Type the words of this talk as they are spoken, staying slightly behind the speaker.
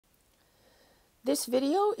This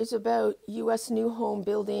video is about U.S. new home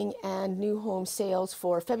building and new home sales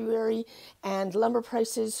for February and lumber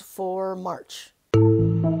prices for March.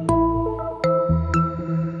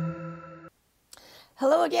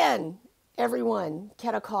 Hello again, everyone.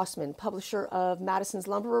 Keta Kosman, publisher of Madison's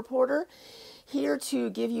Lumber Reporter, here to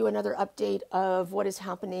give you another update of what is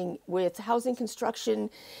happening with housing construction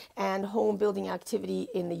and home building activity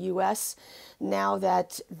in the U.S. now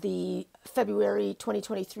that the February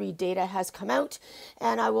 2023 data has come out,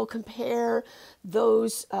 and I will compare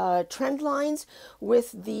those trend lines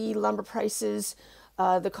with the lumber prices,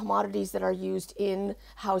 the commodities that are used in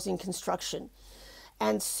housing construction.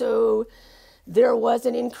 And so there was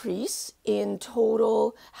an increase in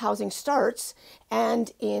total housing starts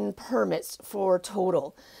and in permits for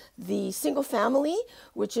total. The single family,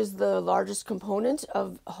 which is the largest component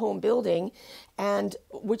of home building and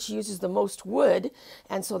which uses the most wood,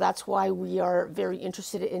 and so that's why we are very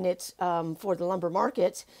interested in it for the lumber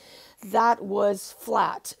market, that was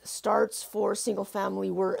flat. Starts for single family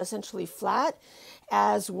were essentially flat,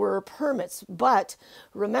 as were permits. But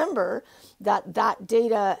remember that that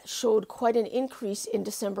data showed quite an increase in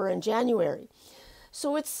December and January.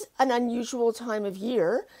 So it's an unusual time of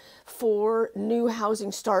year for new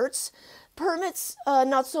housing starts. Permits,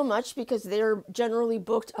 not so much, because they're generally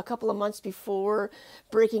booked a couple of months before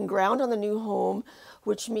breaking ground on the new home,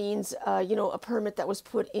 which means, a permit that was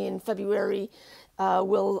put in February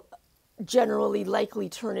will generally likely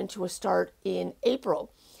turn into a start in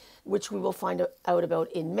April, which we will find out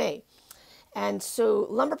about in May. And so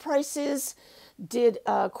lumber prices did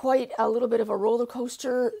quite a little bit of a roller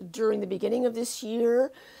coaster during the beginning of this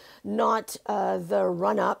year, not the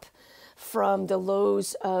run-up from the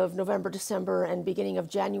lows of November, December, and beginning of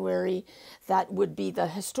January. That would be the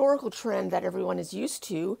historical trend that everyone is used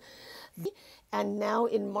to. And now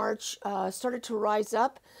in March started to rise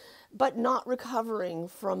up, but not recovering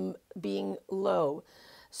from being low.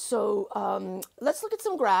 So let's look at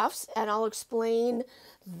some graphs, and I'll explain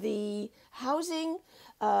the housing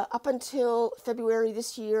up until February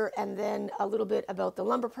this year, and then a little bit about the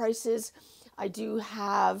lumber prices. I do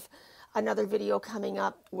have another video coming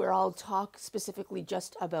up where I'll talk specifically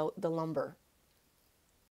just about the lumber.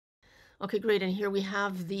 Okay, great. And here we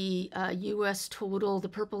have the U.S. total, the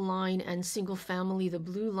purple line, and single family, the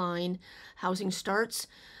blue line, housing starts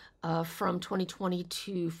from 2020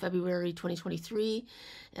 to February 2023,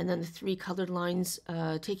 and then the three colored lines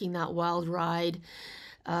taking that wild ride.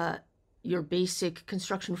 Your basic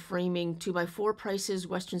construction framing 2x4 prices,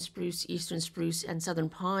 Western spruce, Eastern spruce, and Southern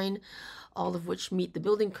pine, all of which meet the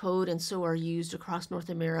building code and so are used across North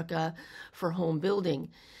America for home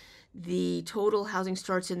building. The total housing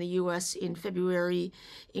starts in the U.S. in February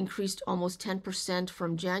increased almost 10%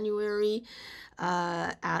 from January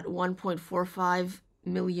at 1.45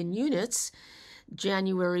 million units.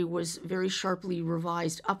 January was very sharply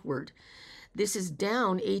revised upward. This is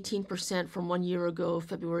down 18% from 1 year ago,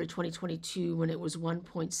 February 2022, when it was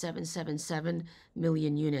 1.777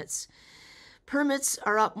 million units. Permits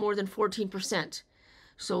are up more than 14%.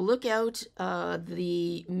 So look out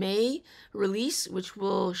the May release, which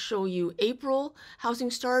will show you April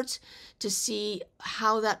housing starts, to see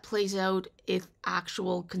how that plays out in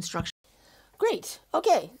actual construction. Great.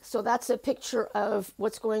 Okay, so that's a picture of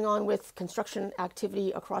what's going on with construction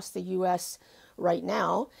activity across the U.S. right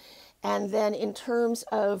now. And then in terms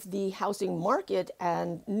of the housing market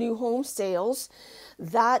and new home sales,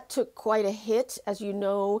 that took quite a hit, as you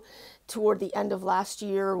know, toward the end of last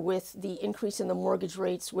year with the increase in the mortgage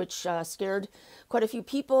rates, which scared quite a few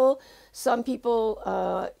people. Some people,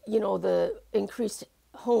 the increased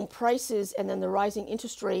home prices and then the rising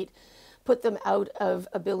interest rate put them out of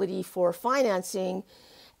ability for financing,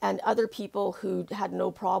 and other people who had no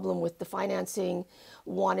problem with the financing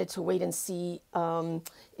wanted to wait and see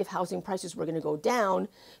if housing prices were going to go down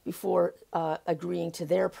before agreeing to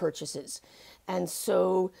their purchases. And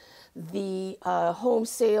so the home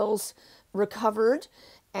sales recovered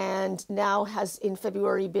and now has in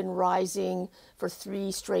February been rising for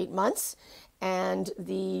 3 straight months. And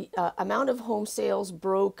the amount of home sales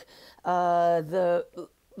broke the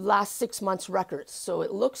last 6 months records. So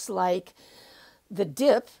it looks like the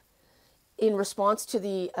dip in response to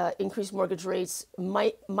the increased mortgage rates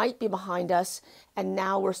might be behind us, and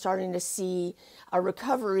now we're starting to see a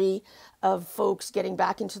recovery of folks getting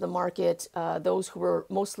back into the market, those who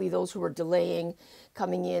were delaying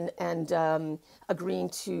coming in and agreeing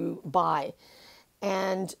to buy.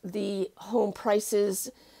 And the home prices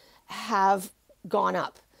have gone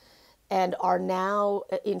up and are now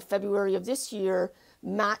in February of this year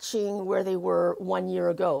matching where they were 1 year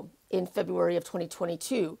ago in February of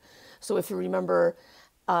 2022. So if you remember,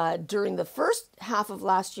 During the first half of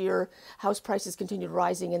last year, house prices continued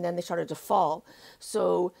rising and then they started to fall.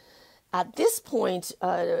 So at this point,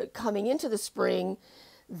 coming into the spring,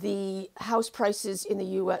 the house prices in the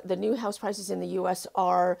U.S., the new house prices in the U.S.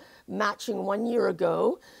 are matching 1 year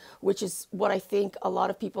ago, which is what I think a lot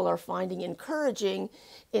of people are finding encouraging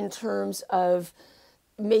in terms of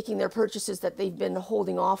making their purchases that they've been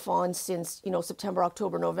holding off on since, September,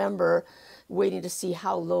 October, November, waiting to see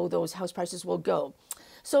how low those house prices will go.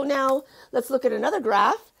 So now let's look at another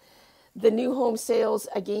graph, the new home sales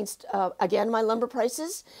against, again, my lumber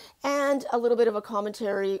prices, and a little bit of a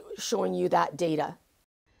commentary showing you that data.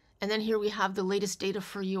 And then here we have the latest data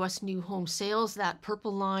for U.S. new home sales, that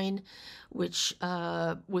purple line, which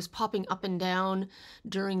was popping up and down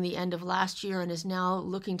during the end of last year and is now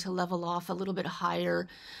looking to level off a little bit higher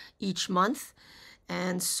each month.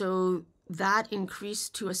 And so that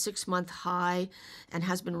increased to a 6-month high and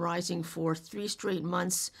has been rising for 3 straight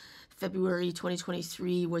months. February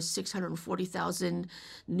 2023 was 640,000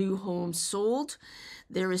 new homes sold.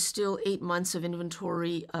 There is still 8 months of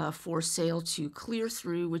inventory for sale to clear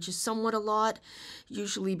through, which is somewhat a lot.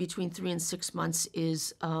 Usually between 3 and 6 months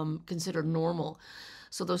is considered normal.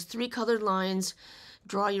 So those 3 colored lines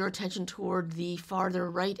draw your attention toward the farther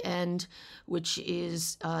right end, which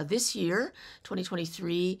is this year,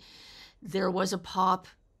 2023. There was a pop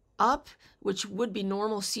up, which would be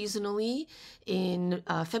normal seasonally in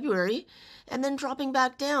February, and then dropping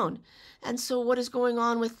back down. And so what is going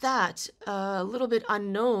on with that? A little bit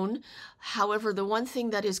unknown. However, the one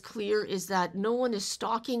thing that is clear is that no one is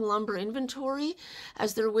stocking lumber inventory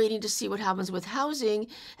as they're waiting to see what happens with housing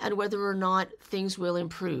and whether or not things will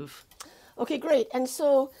improve. Okay, great. And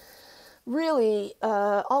so really,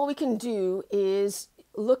 all we can do is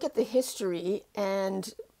look at the history,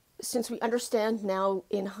 and since we understand now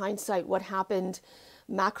in hindsight what happened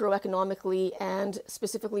macroeconomically and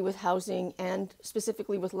specifically with housing and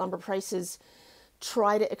specifically with lumber prices,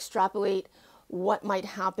 try to extrapolate what might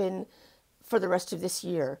happen for the rest of this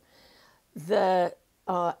year. The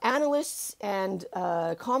analysts and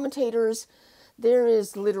commentators, there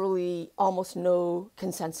is literally almost no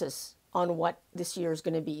consensus on what this year is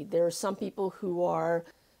going to be. There are some people who are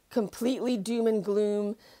completely doom and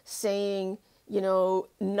gloom, saying,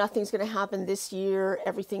 nothing's going to happen this year.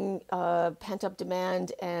 Everything, pent-up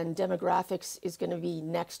demand and demographics is going to be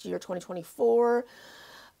next year, 2024.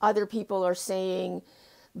 Other people are saying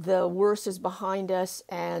the worst is behind us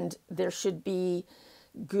and there should be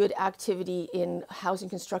good activity in housing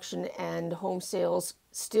construction and home sales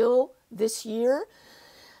still this year.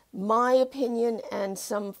 My opinion, and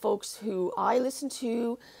some folks who I listen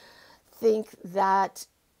to, think that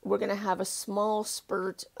we're going to have a small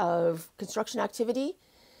spurt of construction activity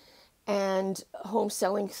and home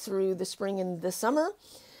selling through the spring and the summer,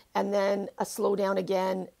 and then a slowdown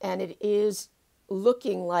again. And it is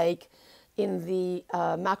looking like in the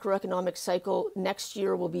macroeconomic cycle, next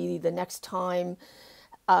year will be the next time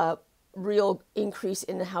real increase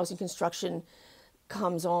in the housing construction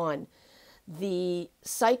comes on. The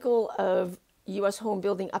cycle of U.S. home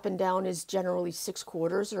building up and down is generally 6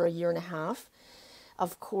 quarters or a year and a half.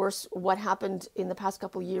 Of course, what happened in the past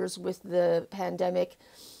couple of years with the pandemic,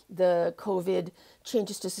 the COVID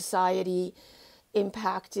changes to society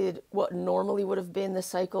impacted what normally would have been the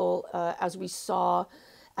cycle as we saw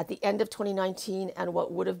at the end of 2019 and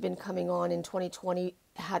what would have been coming on in 2020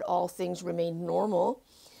 had all things remained normal.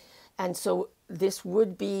 And so this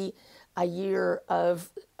would be a year of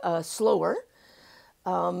slower,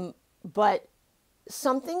 but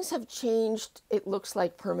some things have changed, it looks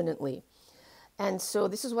like, permanently. And so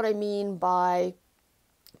this is what I mean by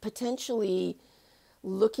potentially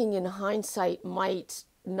looking in hindsight might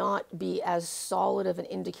not be as solid of an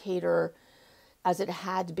indicator as it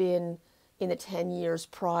had been in the 10 years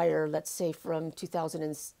prior, let's say from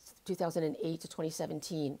 2008 to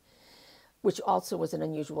 2017, which also was an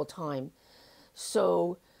unusual time.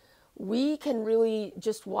 So we can really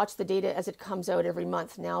just watch the data as it comes out every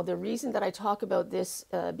month. Now, the reason that I talk about this,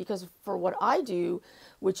 because for what I do,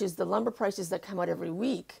 which is the lumber prices that come out every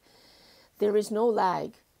week, there is no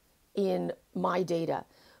lag in my data.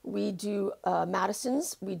 We do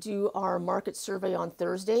Madison's, we do our market survey on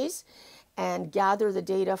Thursdays and gather the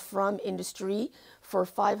data from industry for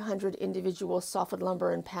 500 individual softwood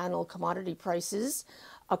lumber and panel commodity prices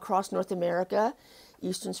across North America: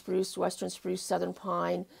 eastern spruce, western spruce, southern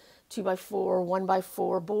pine, 2x4,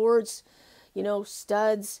 1x4 boards,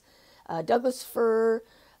 studs, Douglas fir,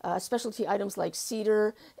 specialty items like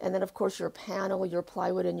cedar, and then of course your panel, your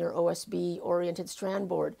plywood, and your OSB oriented strand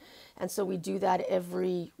board. And so we do that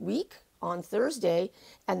every week on Thursday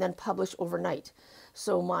and then publish overnight.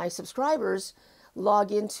 So my subscribers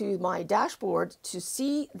log into my dashboard to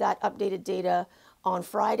see that updated data on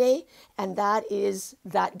Friday, and that is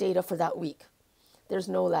that data for that week. There's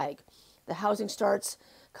no lag. The housing starts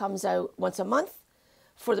comes out once a month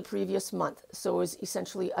for the previous month, so it was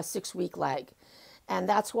essentially a 6-week lag. And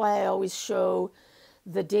that's why I always show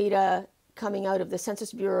the data coming out of the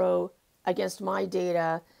Census Bureau against my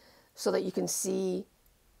data so that you can see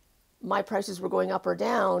my prices were going up or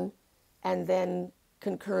down, and then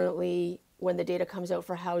concurrently when the data comes out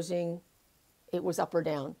for housing, it was up or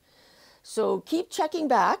down. So keep checking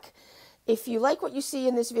back. If you like what you see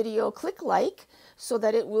in this video, click like so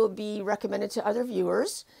that it will be recommended to other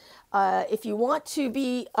viewers. If you want to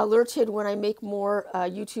be alerted when I make more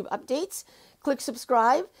YouTube updates, click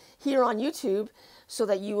subscribe here on YouTube so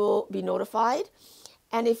that you will be notified.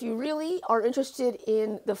 And if you really are interested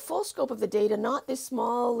in the full scope of the data, not this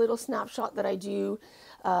small little snapshot that I do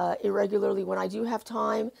irregularly when I do have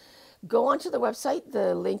time, go onto the website.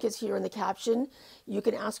 The link is here in the caption. You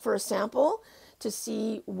can ask for a sample to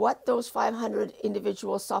see what those 500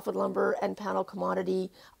 individual softwood lumber and panel commodity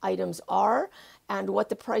items are and what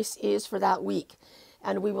the price is for that week.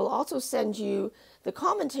 And we will also send you the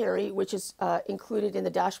commentary, which is included in the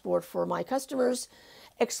dashboard for my customers,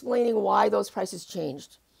 explaining why those prices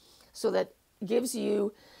changed. So that gives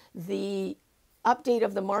you the update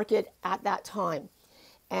of the market at that time.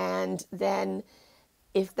 And then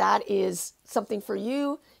if that is something for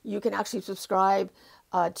you, you can actually subscribe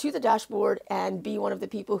to the dashboard and be one of the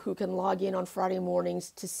people who can log in on Friday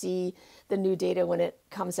mornings to see the new data when it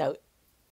comes out.